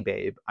City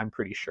Babe, I'm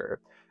pretty sure.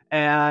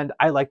 And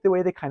I like the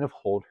way they kind of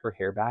hold her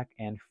hair back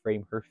and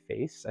frame her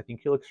face. I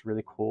think she looks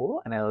really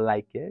cool, and I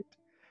like it.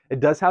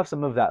 It does have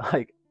some of that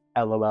like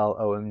LOL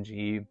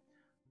OMG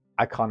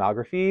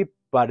iconography,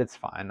 but it's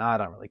fine. I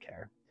don't really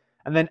care.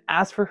 And then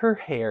as for her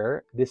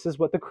hair, this is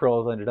what the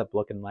curls ended up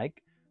looking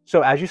like.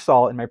 So as you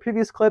saw in my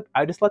previous clip,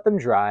 I just let them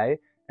dry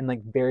in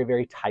like very,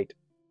 very tight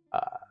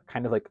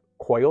kind of like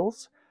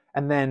coils.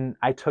 And then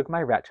I took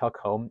my rat tail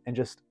comb and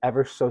just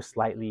ever so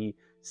slightly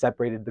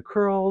separated the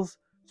curls.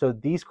 So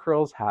these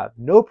curls have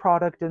no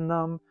product in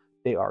them.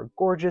 They are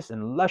gorgeous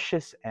and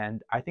luscious,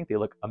 and I think they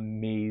look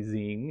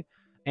amazing.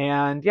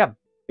 And yeah,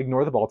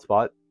 ignore the bald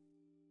spot.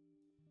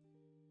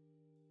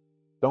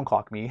 Don't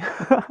clock me.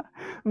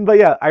 But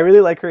yeah, I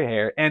really like her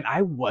hair, and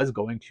I was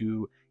going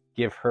to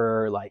give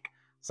her like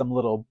some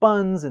little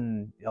buns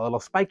and a little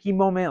spiky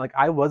moment. Like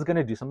I was going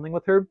to do something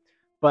with her,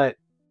 but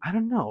I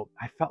don't know.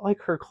 I felt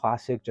like her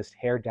classic just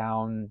hair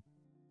down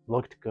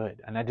looked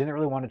good, and I didn't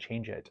really want to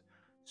change it.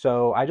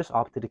 So I just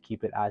opted to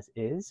keep it as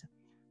is,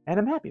 and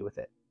I'm happy with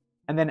it.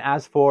 And then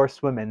as for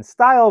Swim and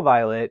Style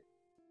Violet,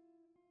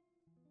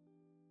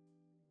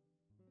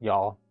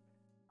 y'all,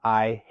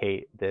 I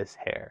hate this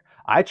hair.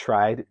 I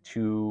tried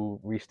to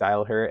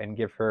restyle her and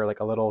give her like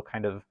a little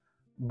kind of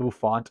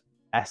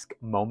bouffant-esque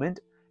moment,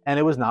 and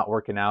it was not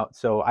working out.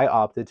 So I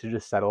opted to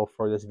just settle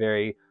for this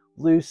very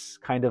loose,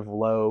 kind of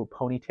low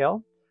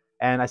ponytail.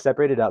 And I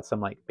separated out some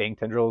like bang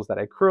tendrils that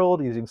I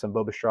curled using some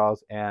boba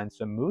straws and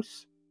some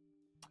mousse.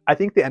 I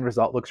think the end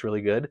result looks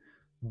really good,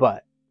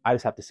 but I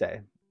just have to say,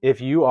 if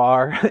you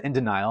are in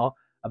denial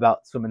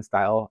about Swim and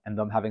Style and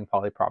them having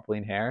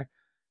polypropylene hair,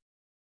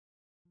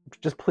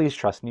 just please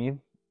trust me.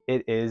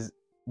 It is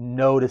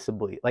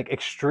noticeably, like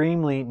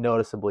extremely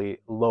noticeably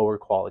lower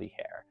quality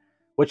hair,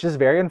 which is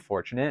very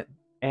unfortunate.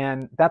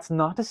 And that's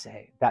not to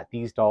say that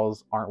these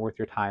dolls aren't worth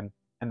your time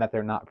and that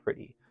they're not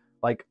pretty.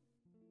 Like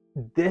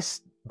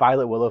this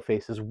Violet Willow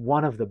face is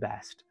one of the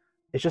best.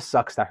 It just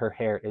sucks that her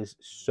hair is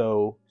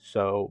so,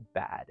 so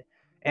bad.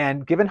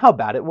 And given how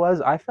bad it was,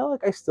 I felt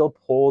like I still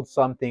pulled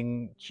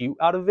something cute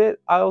out of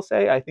it, I'll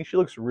say. I think she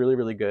looks really,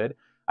 really good.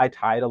 I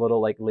tied a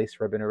little like lace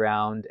ribbon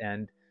around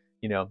and,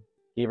 you know,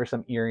 gave her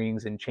some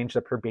earrings and changed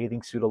up her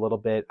bathing suit a little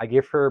bit. I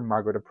gave her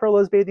Margot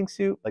Perla's bathing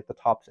suit, like the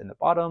tops and the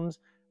bottoms,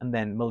 and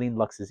then Malene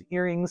Lux's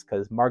earrings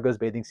because Margot's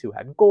bathing suit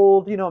had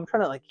gold. You know, I'm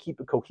trying to like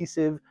keep it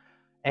cohesive,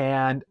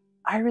 and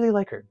I really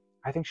like her.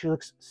 I think she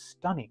looks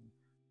stunning,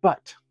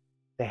 but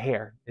the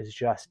hair is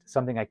just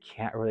something I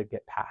can't really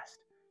get past.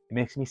 It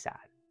makes me sad.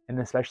 and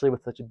especially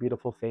with such a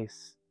beautiful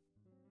face,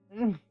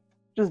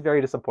 just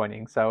very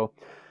disappointing. So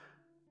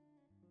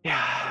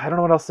yeah, I don't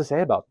know what else to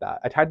say about that.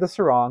 I tied the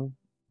sarong,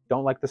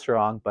 don't like the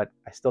sarong, but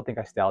I still think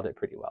I styled it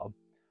pretty well.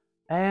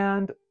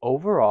 And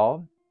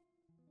overall,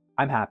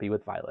 I'm happy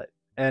with Violet.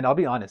 And I'll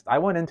be honest, I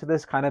went into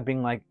this kind of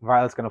being like,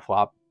 Violet's gonna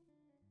flop.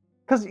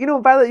 Because,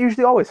 Violet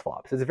usually always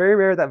flops. It's very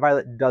rare that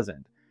Violet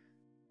doesn't,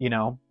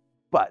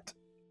 But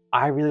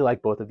I really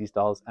like both of these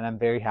dolls, and I'm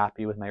very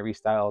happy with my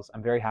restyles.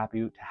 I'm very happy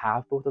to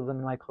have both of them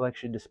in my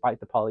collection, despite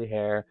the poly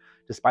hair,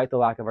 despite the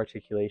lack of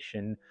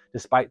articulation,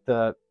 despite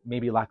the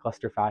maybe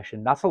lackluster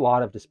fashion. That's a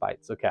lot of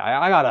despites, okay?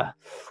 I gotta,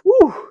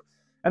 woo!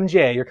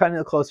 MJ, you're cutting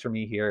it close for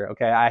me here,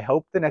 okay? I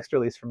hope the next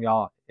release from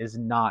y'all is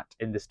not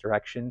in this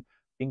direction.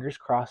 Fingers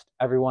crossed,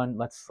 everyone.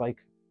 Let's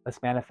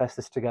manifest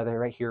this together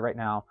right here, right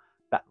now.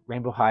 That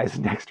Rainbow High's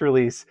next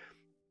release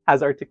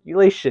has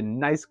articulation,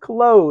 nice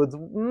clothes.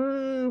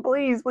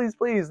 Please, please,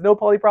 please, no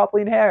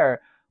polypropylene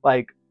hair.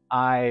 Like,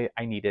 I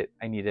need it.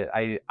 I need it.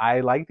 I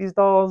like these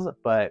dolls,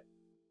 but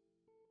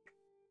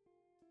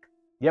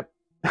yep.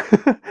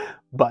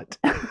 But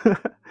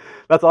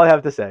that's all I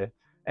have to say.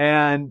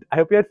 And I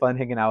hope you had fun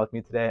hanging out with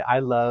me today. I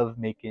love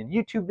making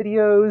YouTube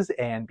videos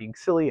and being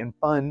silly and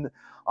fun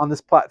on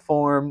this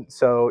platform.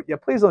 So yeah,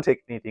 please don't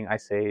take anything I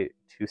say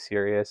too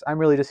serious. I'm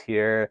really just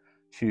here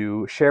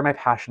to share my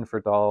passion for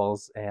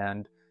dolls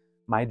and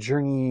my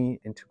journey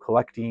into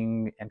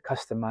collecting and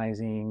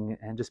customizing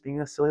and just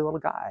being a silly little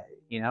guy,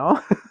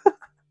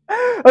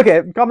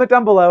 Okay, comment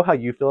down below how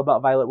you feel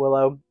about Violet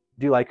Willow.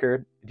 Do you like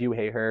her? Do you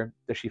hate her?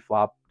 Does she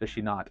flop? Does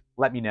she not?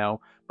 Let me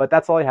know. But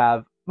that's all I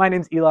have. My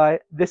name's Eli.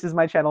 This is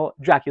my channel,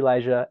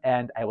 Draculasia,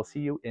 and I will see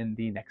you in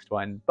the next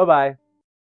one. Bye-bye.